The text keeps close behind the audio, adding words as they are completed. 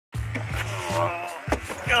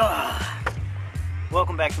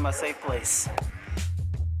Welcome back to my safe place.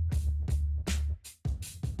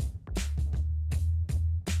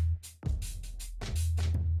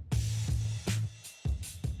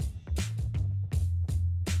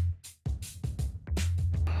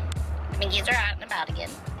 Minkies are out and about again,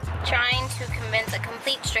 trying to convince a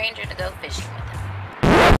complete stranger to go fishing with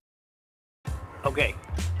them. Okay,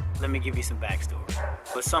 let me give you some backstory.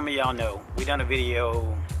 But some of y'all know, we done a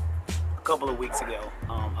video a couple of weeks ago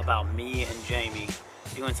about me and Jamie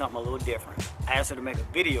doing something a little different. I asked her to make a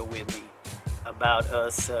video with me about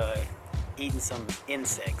us eating some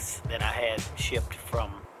insects that I had shipped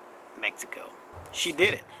from Mexico. She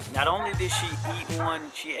did it. Not only did she eat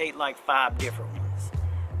one, she ate like 5 different ones,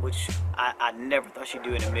 which I never thought she'd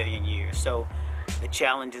do in a million years. So the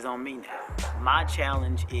challenge is on me now. My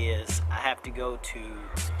challenge is I have to go to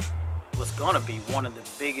what's gonna be one of the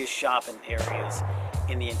biggest shopping areas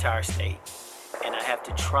in the entire state. And I have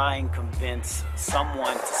to try and convince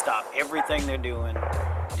someone to stop everything they're doing,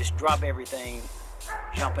 just drop everything,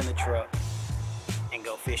 jump in the truck, and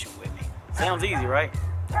go fishing with me. Sounds easy, right?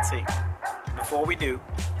 Let's see. Before we do,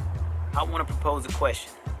 I want to propose a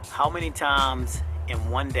question. How many times in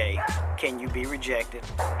one day can you be rejected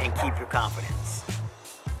and keep your confidence?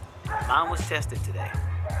 Mine was tested today.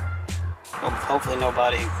 Hopefully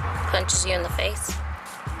nobody Punches you in the face?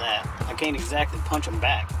 that. I can't exactly punch them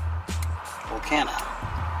back. Or can I?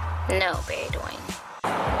 No, Barry Dwayne.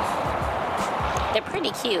 They're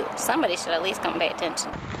pretty cute. Somebody should at least come pay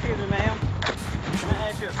attention. Excuse me, ma'am. Can I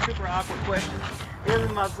ask you a super awkward question? This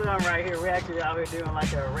is my son right here. We're actually out here doing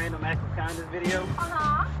like a random act of kindness video.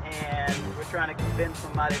 And we're trying to convince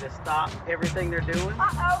somebody to stop everything they're doing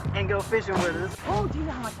and go fishing with us. Oh, do you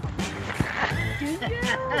know how much fun? Do you?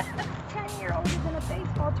 10-year-old is in a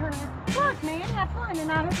baseball tournament. Look, man, have fun,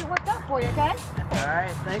 and I hope it worked out for you, okay? All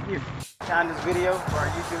right, thank you. Kindness video for our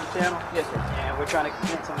YouTube channel. Yes, sir. And we're trying to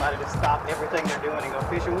convince somebody to stop everything they're doing and go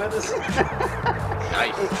fishing with us.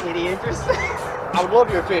 Nice. Any interest? I would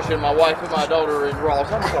love your fishing. My wife and my daughter is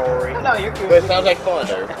Ross. I'm sorry. No, you're good. But it sounds like fun,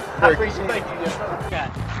 though. I appreciate it. Thank you. Yeah.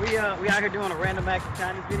 We out here doing a random act of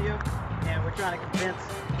kindness video, and we're trying to convince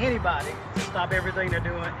anybody to stop everything they're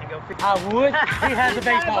doing and go fishing. I would. He has a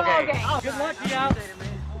baseball game. Oh, Good luck to y'all.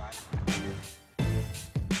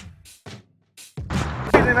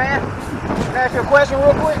 Excuse me, man. Can I ask you a question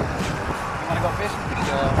real quick? You want to go fishing?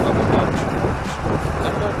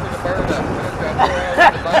 I'm going to pick a bird up. We drive 4 hours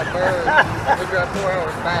to buy a bird. We drive 4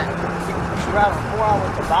 hours back. You drive 4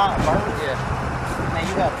 hours to buy a bird? Yeah. Man,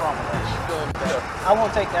 you have fun with that. I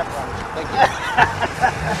won't take that from you. Thank you.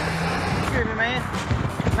 Excuse me, man.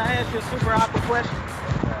 Can I ask you a super awkward question?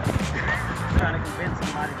 I'm trying to convince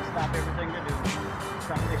somebody to stop everything they're doing.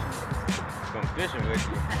 Come fishing with us. Come fishing with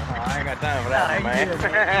you? I ain't got time for that one, man.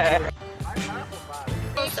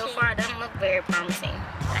 So far, it doesn't look very promising.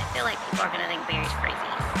 I feel like people are going to think Barry's crazy.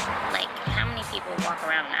 Like, how many people walk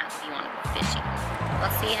around and ask if you want to go fishing?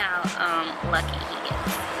 Let's see how lucky he gets.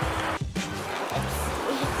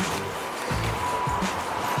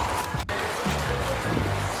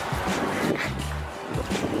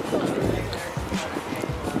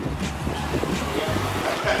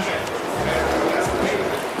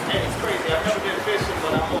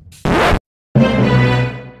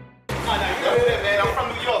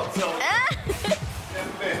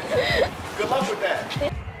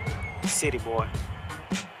 City boy.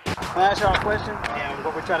 Can I ask y'all a question? And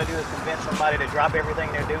what we're trying to do is convince somebody to drop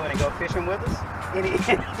everything they're doing and go fishing with us. Any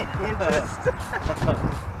interest?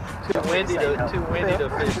 Too windy to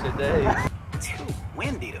fish today. Too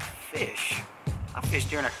windy to fish? I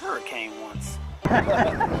fished during a hurricane once.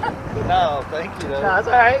 No, thank you, though. No, it's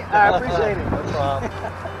all right. I appreciate it. No problem.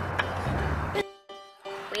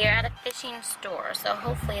 We are at a fishing store, so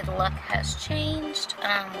hopefully the luck has changed.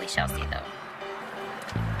 We shall see, though.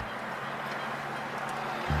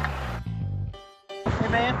 Hey,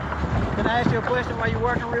 man. Can I ask you a question while you're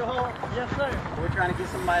working real hard? Yes, sir. We're trying to get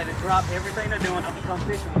somebody to drop everything they're doing and come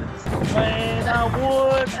fishing with us. Man, I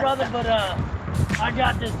would, brother, but I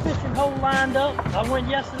got this fishing hole lined up. I went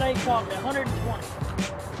yesterday, caught me 120.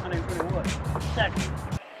 120 what? Seconds.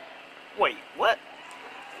 Wait, what?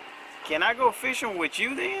 Can I go fishing with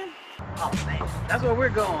you then? Oh, man. That's where we're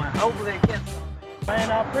going. Hopefully it gets some.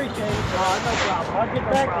 Man, I appreciate it. No problem. I'll get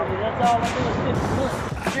back to you. That's all I do is fish the book.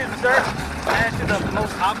 Excuse me, sir. Can I ask you the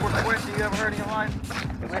most awkward question you ever heard in your life?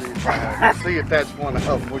 See if that's one of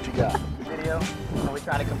them. What you got? Video. And we're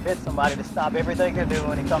trying to convince somebody to stop everything they're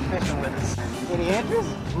doing and come fishing with us. Any interest?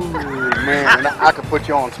 Ooh, man, I could put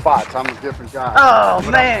you on spots. I'm a different guy. Oh,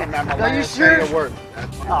 man. I'm Are you sure? Work.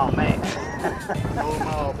 Oh, man.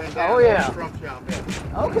 Oh, yeah.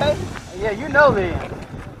 Okay. Yeah, you know then.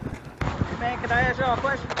 Hey, man, Can I ask y'all a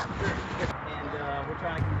question? And we're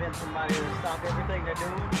trying to convince somebody to stop everything they're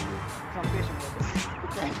doing, come fishing with us.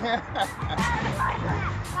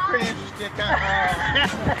 Pretty interesting kind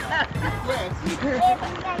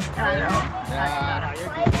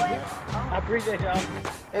I appreciate y'all.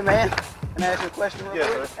 Hey man, can I ask you a question real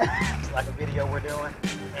quick? It's like a video we're doing,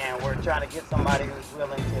 and we're trying to get somebody who's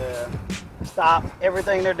willing to stop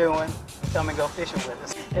everything they're doing and come and go fishing with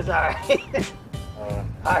us. It's all right.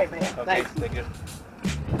 All right, man. Okay, Thanks. thank you.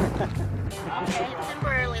 Okay,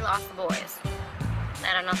 temporarily lost the boys.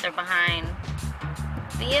 I don't know if they're behind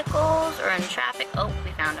vehicles or in traffic. Oh,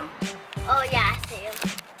 we found them. Oh yeah, I see him.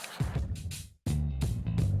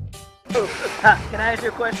 Can I ask you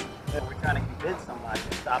a question? We're trying to convince somebody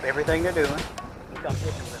to stop everything they're doing and come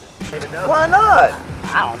fishing with us. Why not?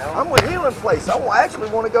 I don't know. I'm with Healing Place. I actually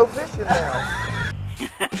want to go fishing now.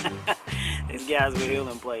 This guy's with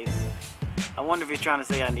Healing Place. I wonder if he's trying to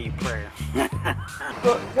say I need prayer.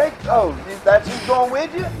 Look, that's who's going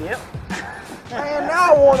with you? Yep. Man,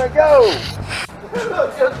 now I want to go.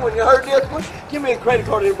 Look, just when you heard this one, give me a credit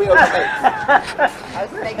card, it'll be okay.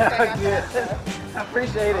 I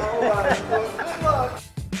appreciate it. All right, well, good luck.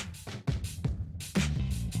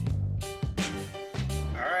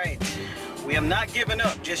 All right, we am not giving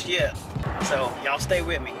up just yet. So y'all stay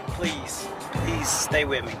with me, please. Please stay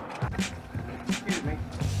with me. Excuse me.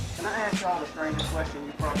 Can I ask y'all the strangest question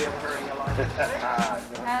you probably ever heard in your life?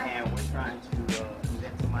 And we're trying to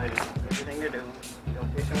convince somebody to do everything they're doing. Go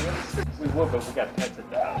fishing with us. We would, but we got pets at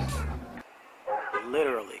the house.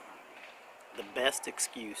 Literally, the best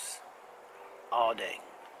excuse all day.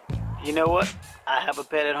 You know what? I have a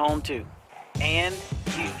pet at home too. And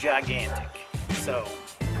he's gigantic. So,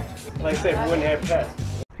 Like I said, we wouldn't have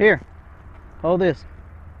pets. here, hold this.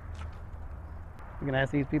 You can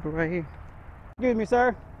ask these people right here. Excuse me,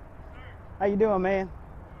 sir. How you doing, man?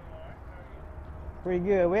 Pretty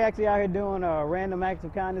good. We're actually out here doing a random acts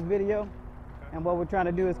of kindness video. And what we're trying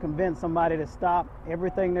to do is convince somebody to stop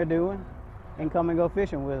everything they're doing and come and go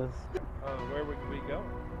fishing with us. Where would we go?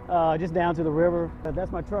 Just down to the river.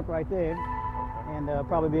 That's my truck right there. And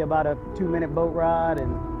probably be about a 2-minute boat ride,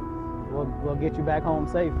 and we'll get you back home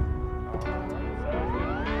safe.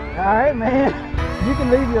 All right, man. You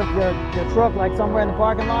can leave your truck like somewhere in the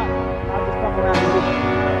parking lot. I'll just come around and get you.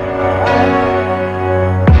 All right.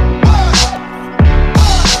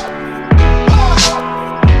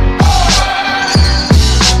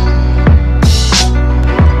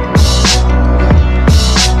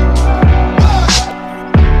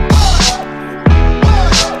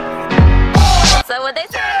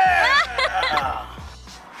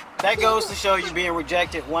 That goes to show you being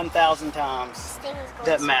rejected 1,000 times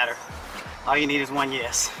doesn't matter. All you need is one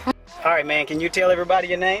yes. All right, man, can you tell everybody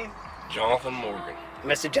your name? Jonathan Morgan.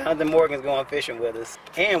 Mr. Jonathan Morgan's going fishing with us.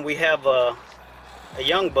 And we have a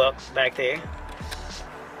young buck back there.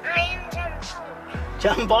 I am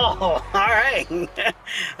John Ball. All right.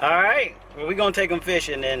 All right. Well, we're going to take him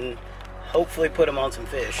fishing and hopefully put him on some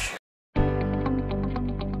fish.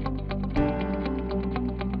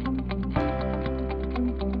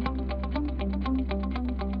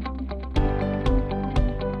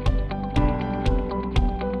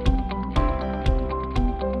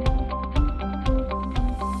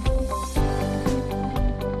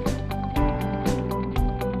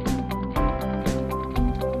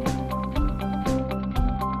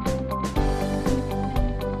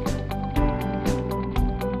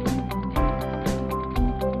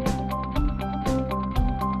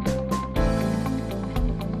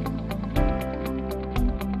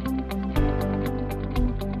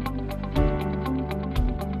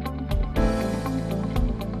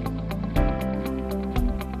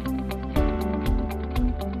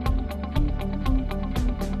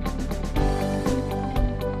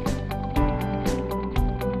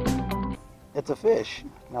 It's a fish.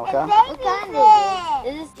 Okay. What kind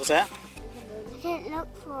is it? What's that? I can't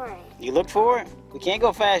look for it. You look for it? We can't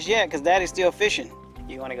go fast yet because Daddy's still fishing.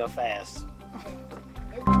 You want to go fast.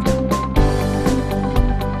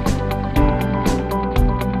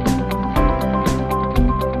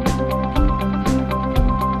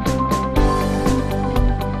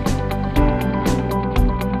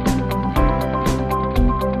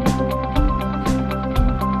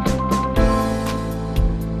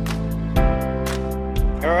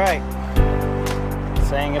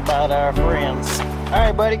 Saying about our friends. All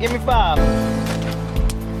right, buddy, give me 5.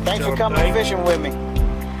 Thanks for coming fishing with me.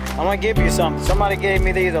 I'm gonna give you something. Somebody gave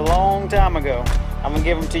me these a long time ago. I'm gonna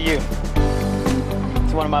give them to you.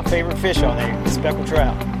 It's one of my favorite fish on there, speckled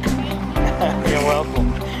trout. You're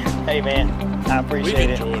welcome. Hey, man, I appreciate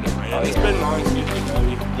it. We've enjoyed it, man. It's been nice getting to know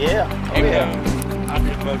you. Yeah. And I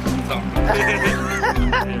most of the time.